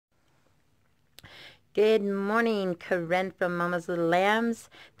Good morning, Karen from Mama's Little Lambs.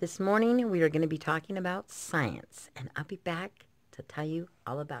 This morning we are going to be talking about science, and I'll be back to tell you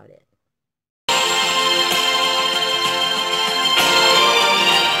all about it.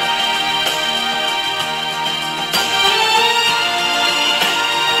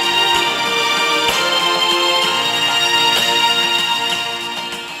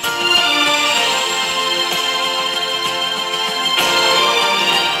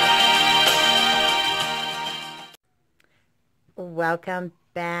 Welcome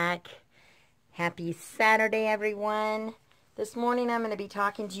back. Happy Saturday, everyone. This morning I'm going to be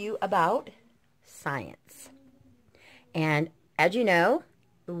talking to you about science. And as you know,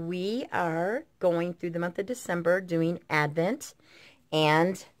 we are going through the month of December doing Advent,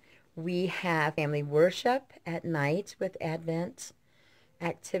 and we have family worship at night with Advent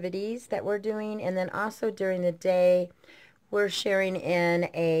activities that we're doing, and then also during the day we're sharing in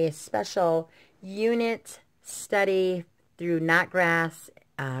a special unit study through Knotgrass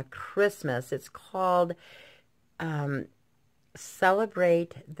Christmas. It's called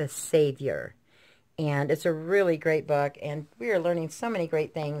Celebrate the Savior. And it's a really great book, and we are learning so many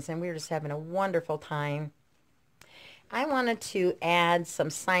great things, and we're just having a wonderful time. I wanted to add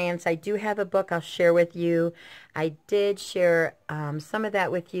some science. I do have a book I'll share with you. I did share some of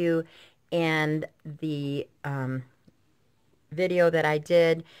that with you in the video that I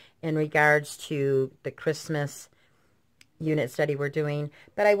did in regards to the Christmas unit study we're doing,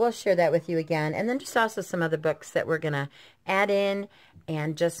 but I will share that with you again, and then just also some other books that we're going to add in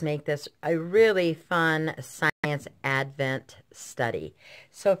and just make this a really fun science Advent study.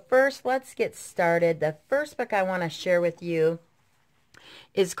 So first, let's get started. The first book I want to share with you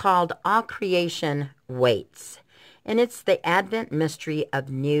is called All Creation Waits, and it's the Advent Mystery of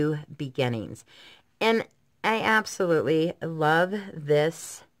New Beginnings. And I absolutely love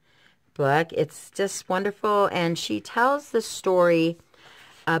this book. It's just wonderful, and she tells the story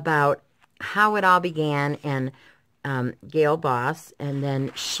about how it all began, and Gail Boss, and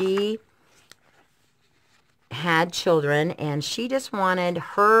then she had children, and she just wanted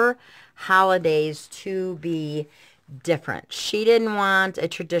her holidays to be different. She didn't want a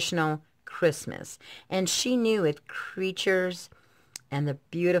traditional Christmas, and she knew with creatures and the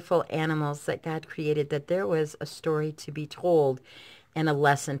beautiful animals that God created that there was a story to be told and a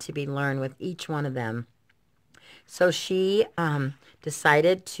lesson to be learned with each one of them. So she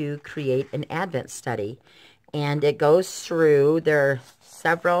decided to create an Advent study, and it goes through, there are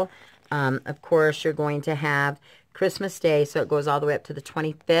several, of course you're going to have Christmas Day, so it goes all the way up to the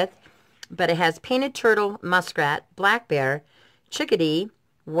 25th, but it has painted turtle, muskrat, black bear, chickadee,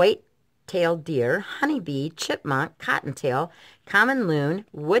 white-tailed deer, honeybee, chipmunk, cottontail, common loon,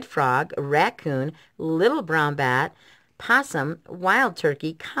 wood frog, raccoon, little brown bat, possum, wild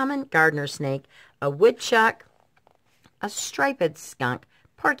turkey, common gardener snake, a woodchuck, a striped skunk,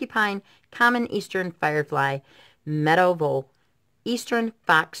 porcupine, common eastern firefly, meadow vole, eastern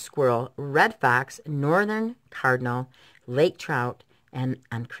fox squirrel, red fox, northern cardinal, lake trout, and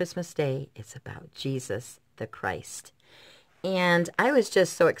on Christmas Day, it's about Jesus the Christ. And I was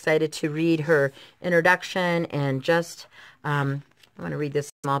just so excited to read her introduction, and just I want to read this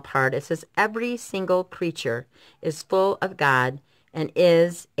small part. It says, every single creature is full of God and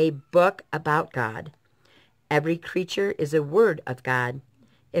is a book about God. Every creature is a word of God.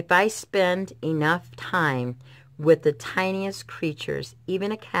 If I spend enough time with the tiniest creatures,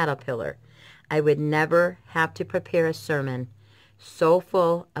 even a caterpillar, I would never have to prepare a sermon. So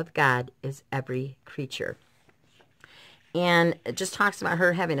full of God is every creature. And it just talks about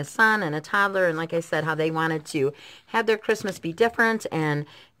her having a son and a toddler, and like I said, how they wanted to have their Christmas be different, and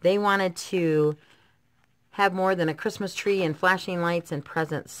they wanted to have more than a Christmas tree and flashing lights and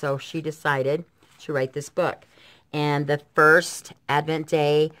presents. So she decided to write this book. And the first Advent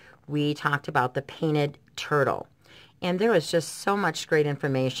day, we talked about the painted turtle. And there was just so much great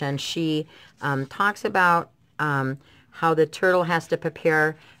information. She talks about how the turtle has to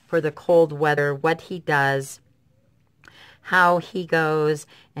prepare for the cold weather, what he does, how he goes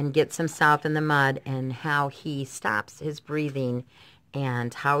and gets himself in the mud, and how he stops his breathing,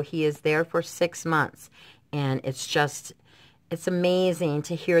 and how he is there for 6 months. And it's amazing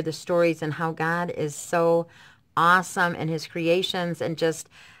to hear the stories and how God is so awesome in his creations, and just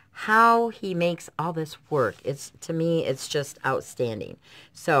how he makes all this work. To me, it's just outstanding.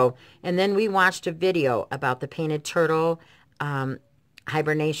 So, and then we watched a video about the painted turtle,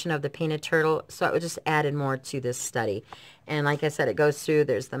 hibernation of the painted turtle. So it just added more to this study. And like I said, it goes through,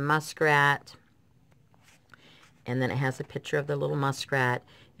 there's the muskrat, and then it has a picture of the little muskrat,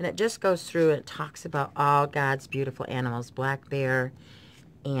 and it just goes through and it talks about all God's beautiful animals, black bear,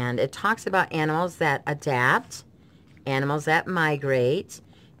 And it talks about animals that adapt, animals that migrate,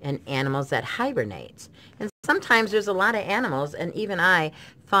 and animals that hibernate. And sometimes there's a lot of animals, and even I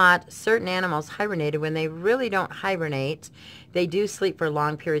thought certain animals hibernated when they really don't hibernate. They do sleep for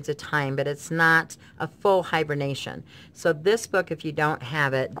long periods of time, but it's not a full hibernation. So this book, if you don't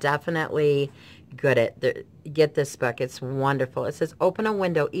have it, definitely get this book. It's wonderful. It says, open a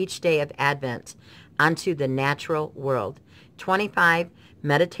window each day of Advent onto the natural world. 25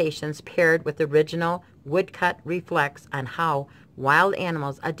 meditations paired with original woodcut reflects on how wild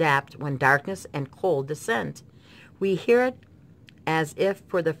animals adapt when darkness and cold descend. We hear it as if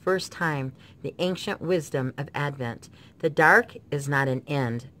for the first time, the ancient wisdom of Advent. The dark is not an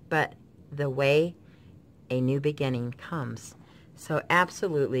end, but the way a new beginning comes. So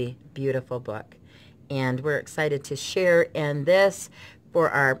absolutely beautiful book. And we're excited to share in this for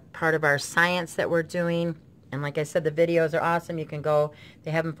our part of our science that we're doing. And like I said, the videos are awesome. You can go,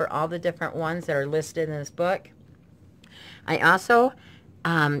 they have them for all the different ones that are listed in this book. I also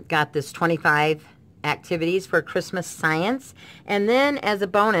got this 25 activities for Christmas science. And then as a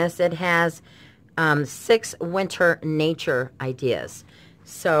bonus, it has 6 winter nature ideas.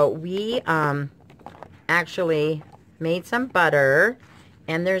 So we actually made some butter.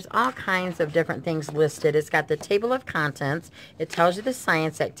 And there's all kinds of different things listed. It's got the table of contents. It tells you the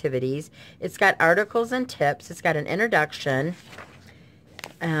science activities. It's got articles and tips. It's got an introduction.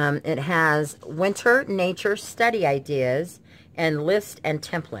 It has winter nature study ideas and list and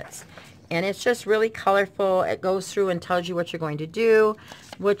templates. And it's just really colorful. It goes through and tells you what you're going to do,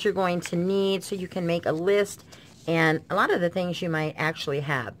 what you're going to need, so you can make a list and a lot of the things you might actually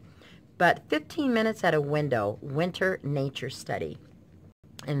have. But 15 minutes at a window, winter nature study.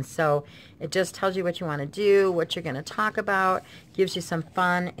 And so it just tells you what you want to do, what you're going to talk about, gives you some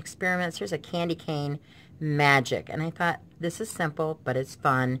fun experiments. Here's a candy cane magic. And I thought, this is simple, but it's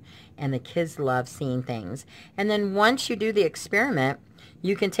fun, and the kids love seeing things. And then once you do the experiment,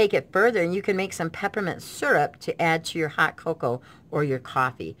 you can take it further, and you can make some peppermint syrup to add to your hot cocoa or your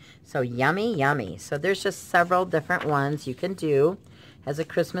coffee. So yummy, yummy. So there's just several different ones you can do. Has a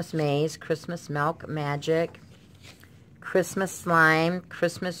Christmas maze, Christmas milk magic, Christmas slime,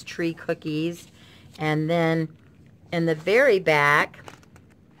 Christmas tree cookies, and then in the very back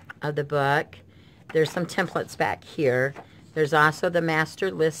of the book, there's some templates back here. There's also the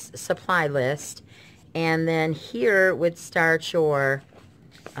master list, supply list, and then here would start your,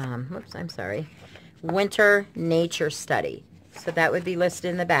 winter nature study. So that would be listed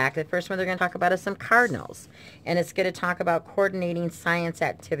in the back. The first one they're going to talk about is some cardinals. And it's going to talk about coordinating science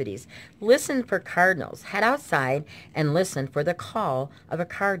activities. Listen for cardinals. Head outside and listen for the call of a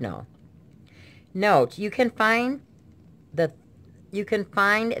cardinal. Note, you can find this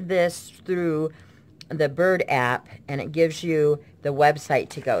through the Bird app, and it gives you the website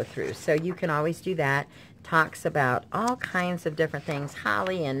to go through. So you can always do that. Talks about all kinds of different things,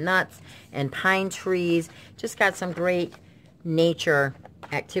 holly and nuts and pine trees. Just got some great nature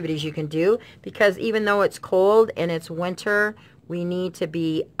activities you can do, because even though it's cold and it's winter, we need to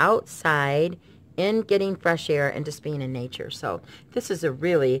be outside in getting fresh air and just being in nature. So this is a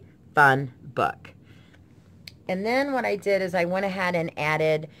really fun book. And then what I did is I went ahead and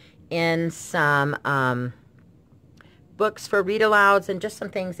added in some books for read-alouds and just some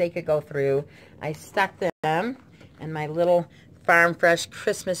things they could go through. I stuck them in my little Farm Fresh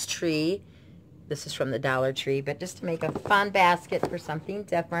Christmas tree. This is from the Dollar Tree, but just to make a fun basket for something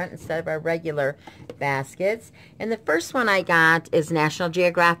different instead of our regular baskets. And the first one I got is National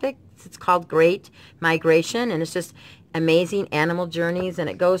Geographic. It's called Great Migration, and it's just amazing animal journeys, and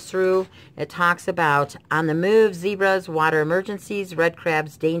it goes through, it talks about on the move, zebras, water emergencies, red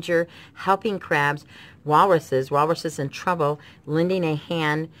crabs, danger, helping crabs, walruses in trouble, lending a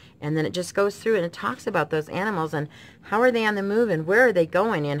hand, and then it just goes through and it talks about those animals and how are they on the move and where are they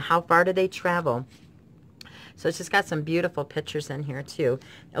going and how far do they travel. So it's just got some beautiful pictures in here too.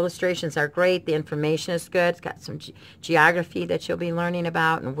 Illustrations are great. The information is good. It's got some geography that you'll be learning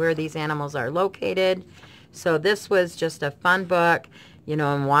about and where these animals are located. So this was just a fun book, you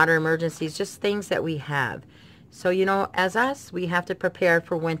know, and water emergencies, just things that we have. So, you know, as us, we have to prepare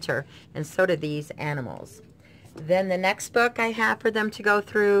for winter, and so do these animals. Then the next book I have for them to go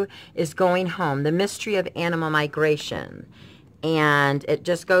through is Going Home, The Mystery of Animal Migration. And it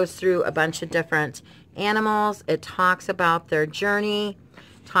just goes through a bunch of different animals. It talks about their journey,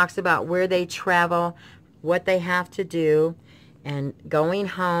 talks about where they travel, what they have to do, and going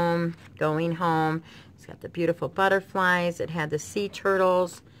home, going home. It's got the beautiful butterflies. It had the sea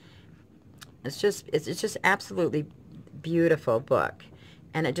turtles. It's just absolutely beautiful book.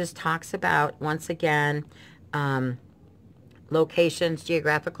 And it just talks about, once again, locations,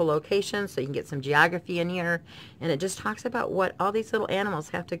 geographical locations, so you can get some geography in here. And it just talks about what all these little animals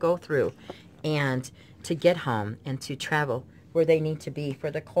have to go through and to get home and to travel where they need to be for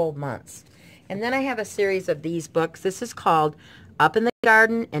the cold months. And then I have a series of these books. This is called Up in the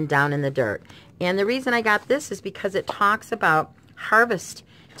Garden and Down in the Dirt. And the reason I got this is because it talks about harvest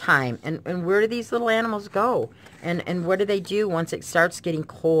time and where do these little animals go and what do they do once it starts getting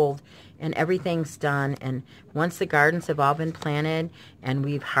cold and everything's done, and once the gardens have all been planted and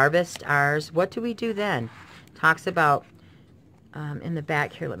we've harvested ours, what do we do then? Talks about in the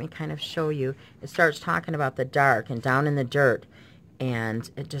back here, let me kind of show you. It starts talking about the dark and down in the dirt, and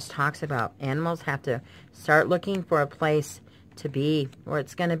it just talks about animals have to start looking for a place to be where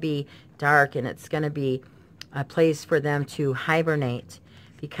it's going to be dark and it's going to be a place for them to hibernate,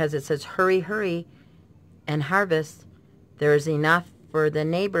 because it says hurry, hurry and harvest. There's enough for the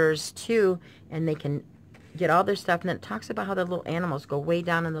neighbors too, and they can get all their stuff. And then it talks about how the little animals go way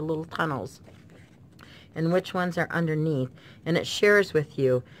down in the little tunnels and which ones are underneath, and it shares with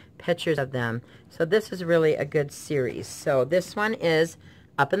you pictures of them. So this is really a good series. So this one is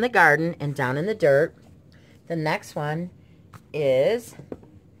Up in the Garden and Down in the Dirt. The next one is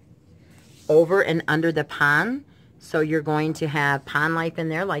Over and Under the Pond. So you're going to have pond life in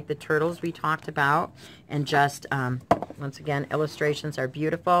there, like the turtles we talked about, and just once again, illustrations are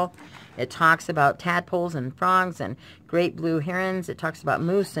beautiful. It talks about tadpoles and frogs and great blue herons. It talks about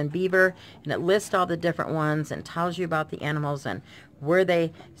moose and beaver, and it lists all the different ones and tells you about the animals and where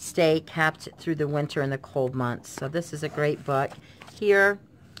they stay kept through the winter and the cold months. So this is a great book here.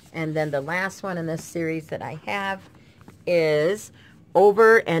 And then the last one in this series that I have is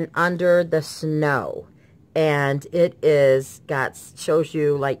Over and Under the Snow. And it is shows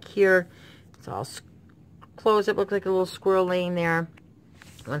you, like here, it's all closed. It looks like a little squirrel laying there.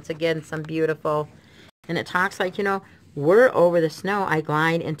 Once again, some beautiful. And it talks like, you know, we're over the snow. I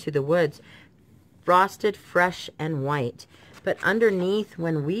glide into the woods, frosted, fresh, and white. But underneath,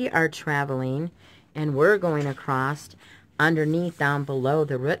 when we are traveling and we're going across, underneath, down below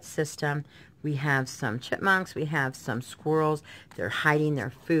the root system, we have some chipmunks, we have some squirrels. They're hiding their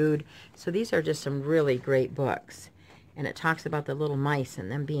food. So these are just some really great books. And it talks about the little mice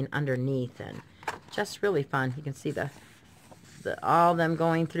and them being underneath, and just really fun. You can see all them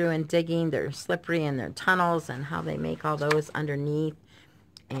going through and digging. They're slippery in their tunnels and how they make all those underneath.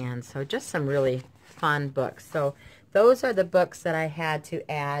 And so just some really fun books. So those are the books that I had to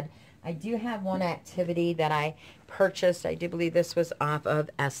add. I do have one activity that I purchased. I do believe this was off of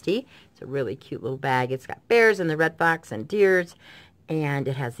Esty. It's a really cute little bag. It's got bears and the red fox and deers, and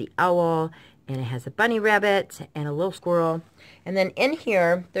it has the owl, and it has a bunny rabbit and a little squirrel. And then in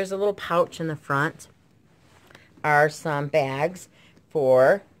here, there's a little pouch in the front. Are some bags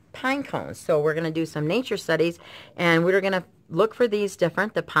for pine cones. So we're going to do some nature studies, and we're going to look for these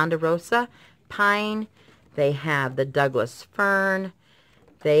different. The ponderosa pine. They have the Douglas fern.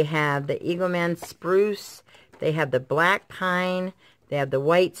 They have the Eagleman spruce. They have the black pine. They have the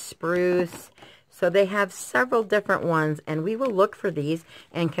white spruce. So they have several different ones, and we will look for these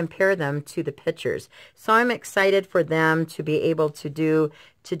and compare them to the pictures. So I'm excited for them to be able to do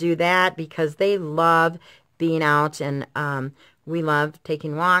that, because they love being out, and we love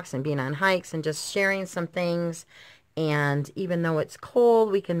taking walks and being on hikes and just sharing some things. And even though it's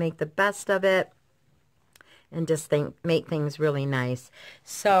cold, we can make the best of it and just make things really nice.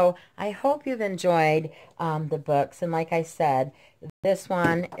 So I hope you've enjoyed the books. And like I said, this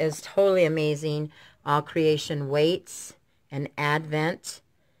one is totally amazing. All Creation Waits and Advent,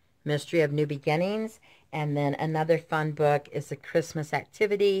 Mystery of New Beginnings. And then another fun book is the Christmas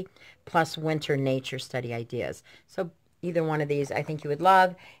Activity plus Winter Nature Study Ideas. So either one of these I think you would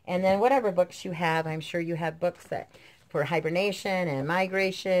love. And then whatever books you have, I'm sure you have books that for hibernation and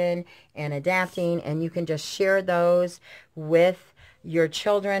migration and adapting, and you can just share those with your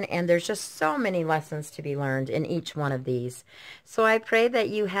children. And there's just so many lessons to be learned in each one of these. So I pray that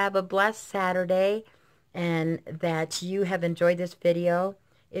you have a blessed Saturday and that you have enjoyed this video.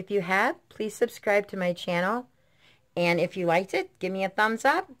 If you have, please subscribe to my channel. And if you liked it, give me a thumbs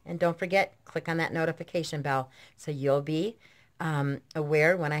up. And don't forget, click on that notification bell so you'll be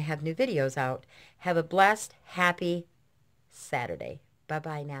aware when I have new videos out. Have a blessed, happy Saturday.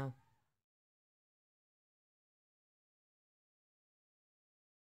 Bye-bye now.